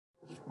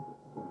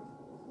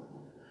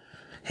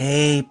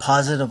Hey,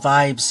 Positive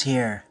Vibes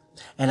here,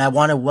 and I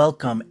want to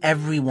welcome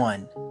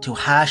everyone to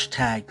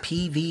hashtag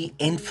PV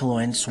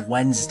Influence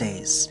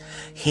Wednesdays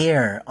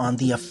here on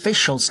the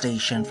official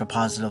station for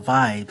Positive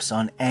Vibes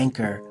on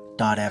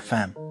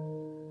Anchor.fm.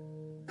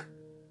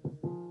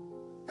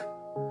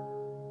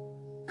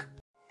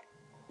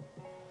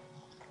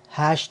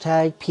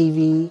 Hashtag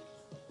PV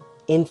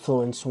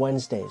Influence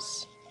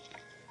Wednesdays.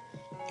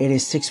 It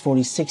is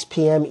 6:46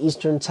 p.m.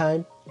 Eastern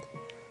Time.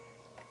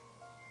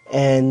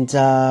 And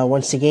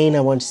once again,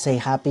 I want to say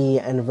happy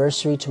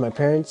anniversary to my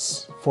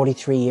parents,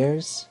 43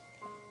 years.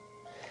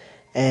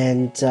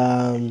 And,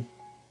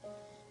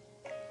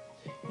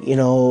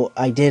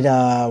 I did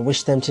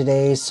wish them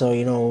today, so,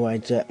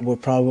 we're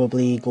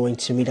probably going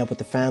to meet up with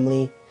the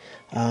family,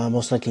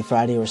 most likely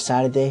Friday or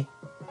Saturday.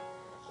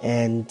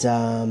 And,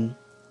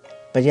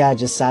 but yeah, I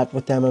just sat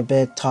with them a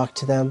bit, talked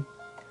to them.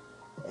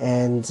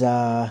 And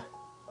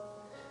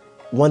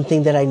one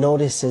thing that I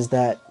noticed is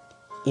that,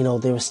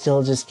 they were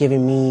still just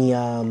giving me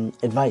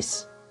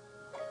advice.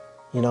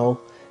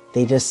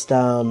 They just,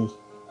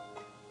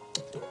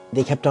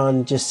 they kept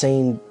on just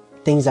saying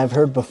things I've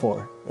heard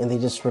before, and they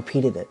just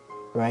repeated it,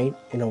 right,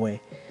 in a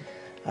way.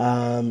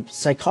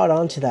 So I caught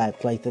on to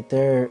that,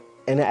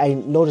 and I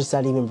noticed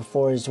that even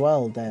before as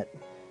well, that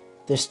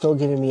they're still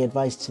giving me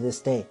advice to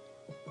this day,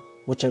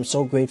 which I'm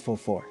so grateful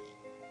for.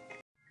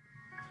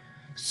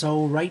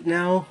 So right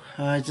now,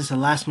 it's just a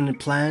last minute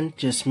plan,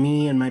 just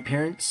me and my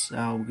parents.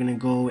 We're gonna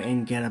go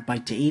and get a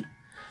bite to eat.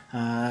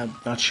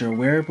 Not sure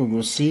where, but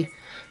we'll see.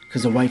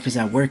 Because the wife is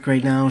at work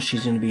right now.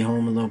 She's gonna be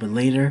home a little bit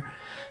later.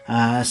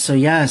 So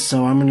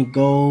I'm gonna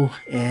go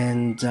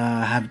and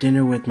have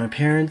dinner with my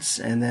parents,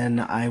 and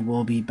then I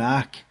will be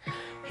back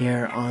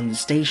here on the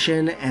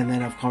station, and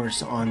then of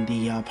course on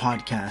the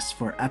podcast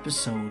for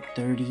episode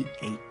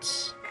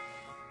 38.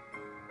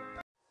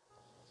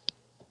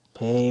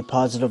 Hey,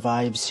 Positive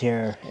Vibes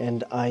here,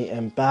 and I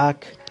am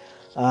back.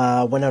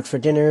 Went out for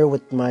dinner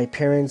with my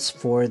parents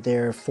for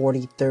their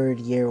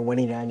 43rd year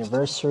wedding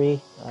anniversary,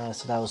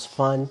 so that was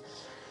fun.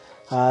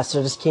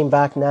 So just came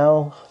back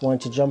now,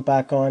 wanted to jump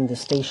back on the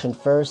station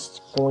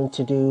first. Going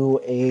to do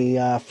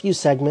a few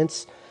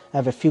segments. I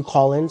have a few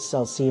call-ins,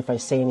 I'll see if I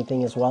say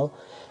anything as well,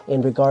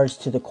 in regards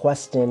to the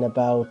question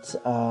about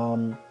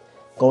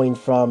going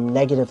from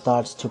negative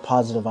thoughts to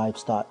positive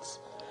vibes thoughts.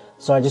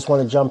 So I just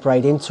want to jump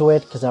right into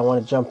it because I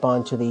want to jump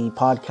onto the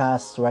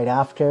podcast right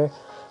after.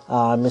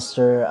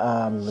 Mrs.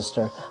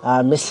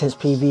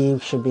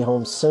 PV should be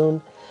home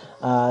soon.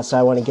 So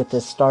I want to get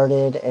this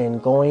started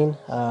and going.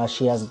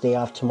 She has a day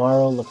off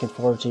tomorrow. Looking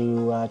forward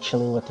to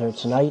chilling with her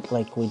tonight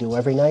like we do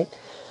every night.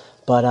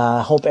 But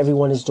I hope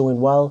everyone is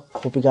doing well.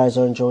 Hope you guys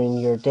are enjoying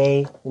your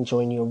day,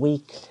 enjoying your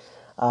week.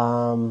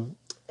 And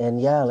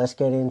yeah, let's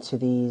get into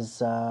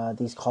these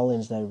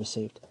call-ins that I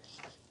received.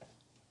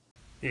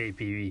 Hey,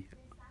 PV.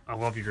 I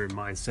love your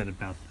mindset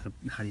about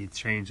how you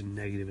change a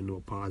negative into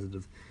a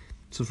positive.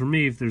 So for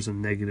me, if there's a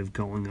negative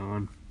going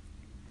on,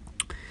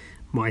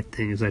 my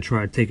thing is I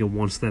try to take it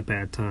one step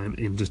at a time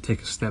and just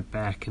take a step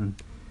back and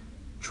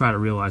try to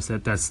realize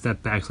that that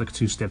step back's like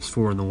 2 steps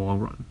forward in the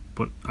long run.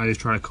 But I just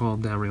try to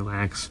calm down,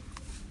 relax,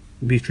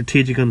 be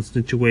strategic on the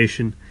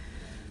situation,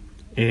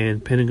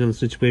 and depending on the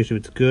situation,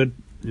 if it's good,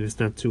 if it's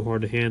not too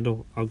hard to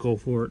handle, I'll go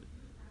for it.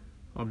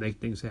 I'll make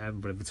things happen,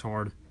 but if it's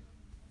hard,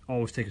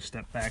 always take a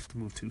step back to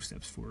move 2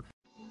 steps forward.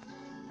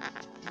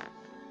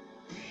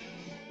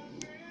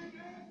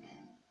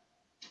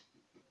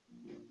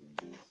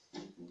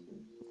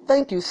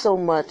 Thank you so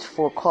much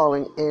for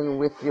calling in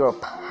with your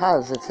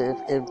positive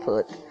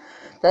input.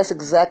 That's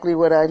exactly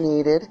what I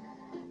needed.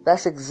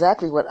 That's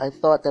exactly what I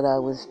thought that I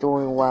was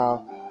doing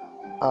while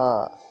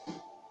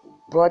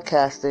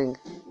broadcasting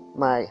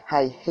my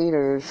High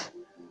Haters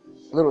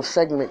little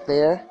segment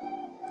there.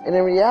 And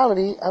in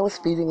reality, I was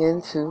feeding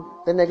into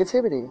the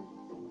negativity.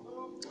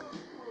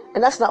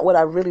 And that's not what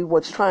I really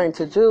was trying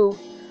to do.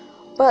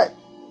 But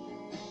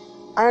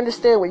I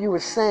understand what you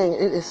were saying.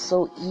 It is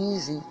so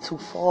easy to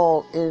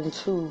fall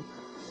into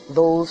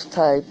those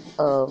type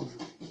of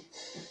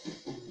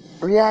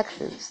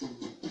reactions,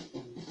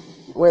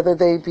 whether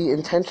they be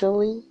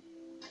intentionally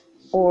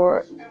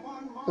or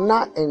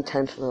not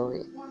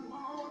intentionally.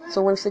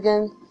 So once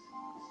again,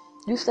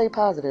 you stay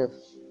positive,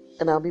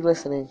 and I'll be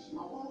listening.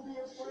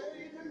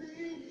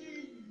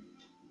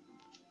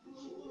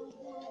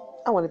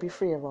 I want to be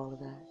free of all of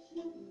that.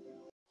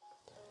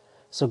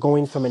 So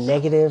going from a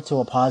negative to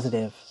a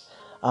positive.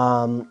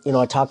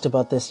 I talked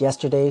about this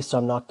yesterday, so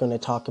I'm not going to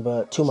talk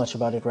about too much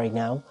about it right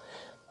now.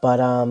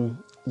 But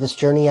this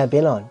journey I've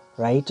been on,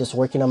 right? Just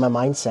working on my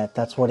mindset.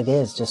 That's what it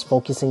is. Just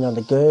focusing on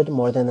the good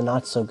more than the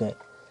not so good.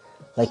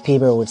 Like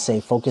Peter would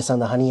say, focus on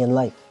the honey in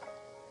life.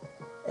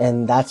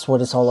 And that's what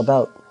it's all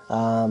about.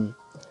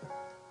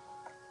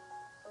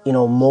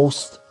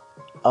 Most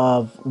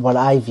of what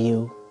I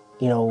view,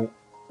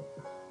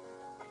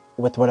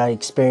 with what I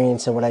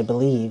experience and what I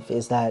believe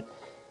is that,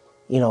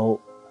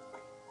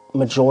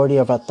 majority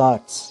of our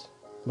thoughts,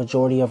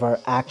 majority of our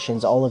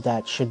actions, all of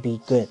that should be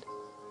good,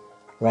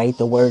 right?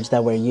 The words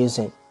that we're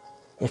using.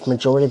 If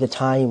majority of the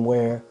time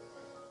we're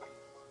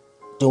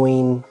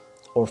doing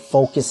or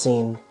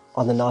focusing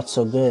on the not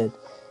so good,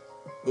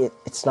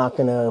 it's not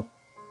going to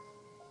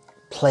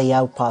play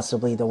out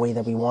possibly the way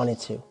that we want it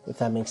to, if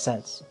that makes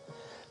sense.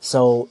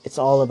 So it's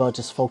all about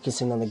just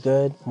focusing on the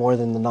good more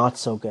than the not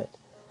so good.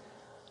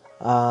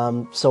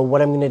 So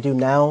what I'm going to do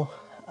now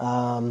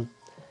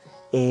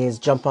is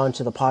jump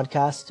onto the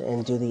podcast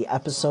and do the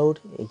episode.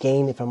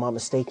 Again, if I'm not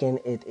mistaken,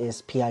 it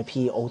is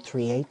PIP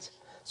 038.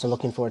 So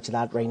looking forward to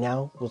that right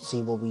now. We'll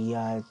see what we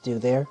do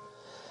there.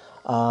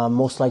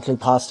 Most likely,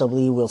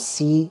 possibly, we'll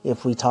see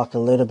if we talk a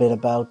little bit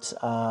about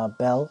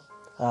Bell,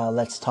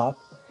 Let's Talk,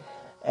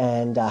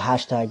 and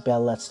hashtag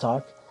Bell Let's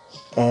Talk.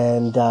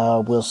 And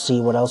we'll see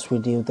what else we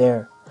do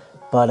there.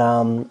 But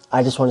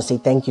I just want to say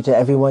thank you to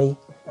everyone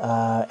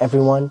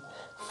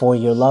for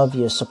your love,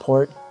 your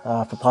support,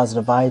 for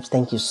Positive Vibes.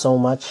 Thank you so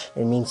much.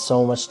 It means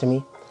so much to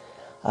me.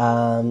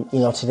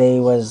 Today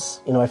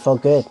was, I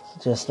felt good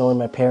just knowing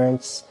my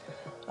parents.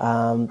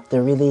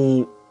 They're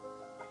really,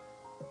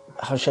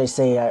 how should I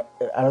say, I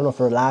don't know if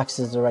relaxed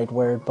is the right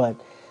word, but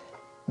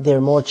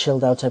they're more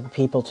chilled out type of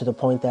people, to the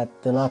point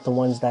that they're not the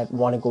ones that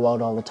want to go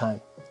out all the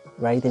time,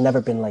 right? They've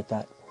never been like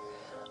that.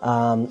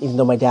 Even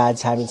though my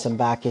dad's having some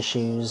back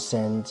issues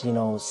and,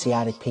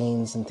 sciatic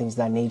pains and things of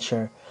that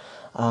nature.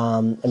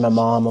 And my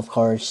mom, of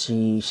course,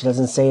 she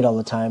doesn't say it all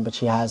the time, but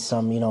she has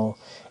some,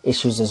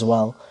 issues as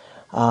well.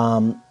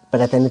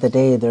 But at the end of the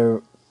day,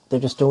 they're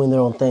just doing their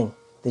own thing.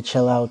 They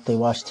chill out, they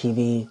watch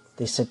TV,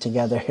 they sit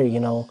together,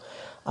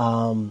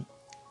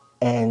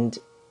 and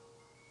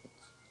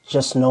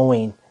just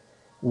knowing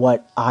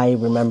what I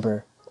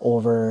remember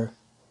over,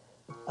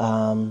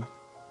 the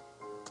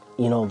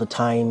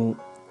time,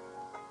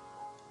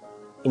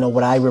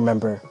 what I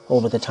remember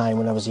over the time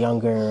when I was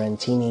younger and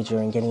teenager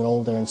and getting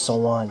older and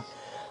so on.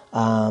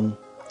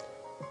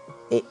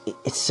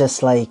 It's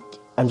just like,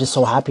 I'm just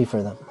so happy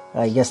for them.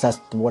 I guess that's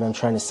what I'm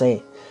trying to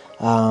say.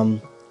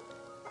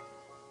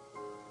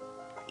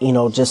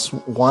 Just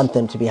want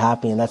them to be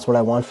happy, and that's what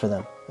I want for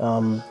them.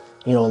 A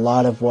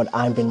lot of what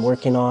I've been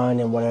working on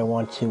and what I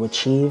want to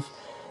achieve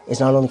is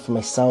not only for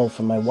myself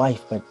and my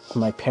wife, but for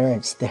my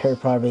parents. They're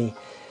probably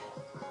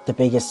a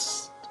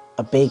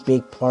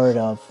big part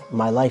of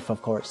my life,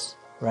 of course,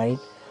 right?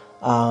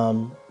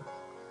 I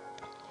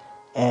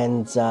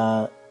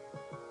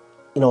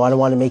don't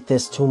want to make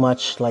this too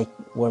much like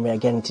where I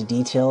get into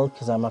detail,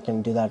 because I'm not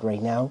going to do that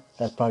right now.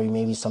 That's probably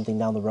maybe something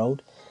down the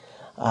road.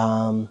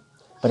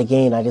 But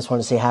again, I just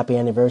want to say happy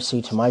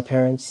anniversary to my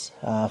parents,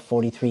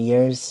 43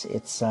 years.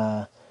 It's,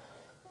 to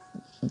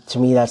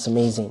me, that's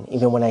amazing.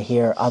 Even when I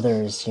hear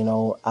others,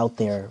 out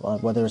there,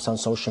 whether it's on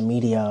social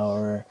media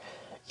or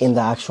in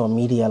the actual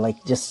media,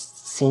 like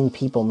just seeing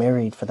people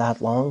married for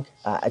that long,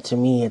 to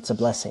me, it's a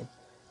blessing,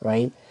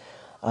 right?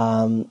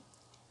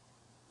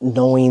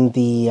 Knowing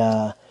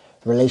the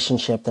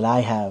relationship that I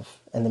have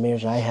and the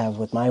marriage I have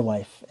with my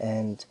wife,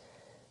 and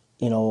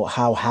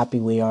how happy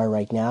we are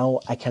right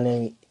now, I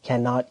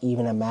cannot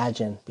even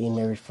imagine being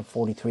married for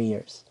 43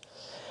 years.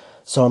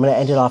 So I'm going to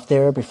end it off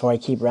there before I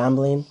keep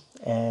rambling.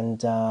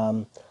 And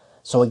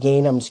so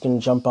again, I'm just going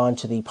to jump on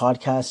to the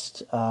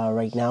podcast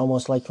right now,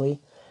 most likely,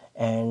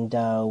 and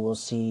we'll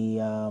see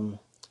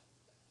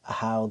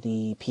how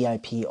the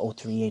PIP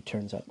 038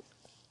 turns out.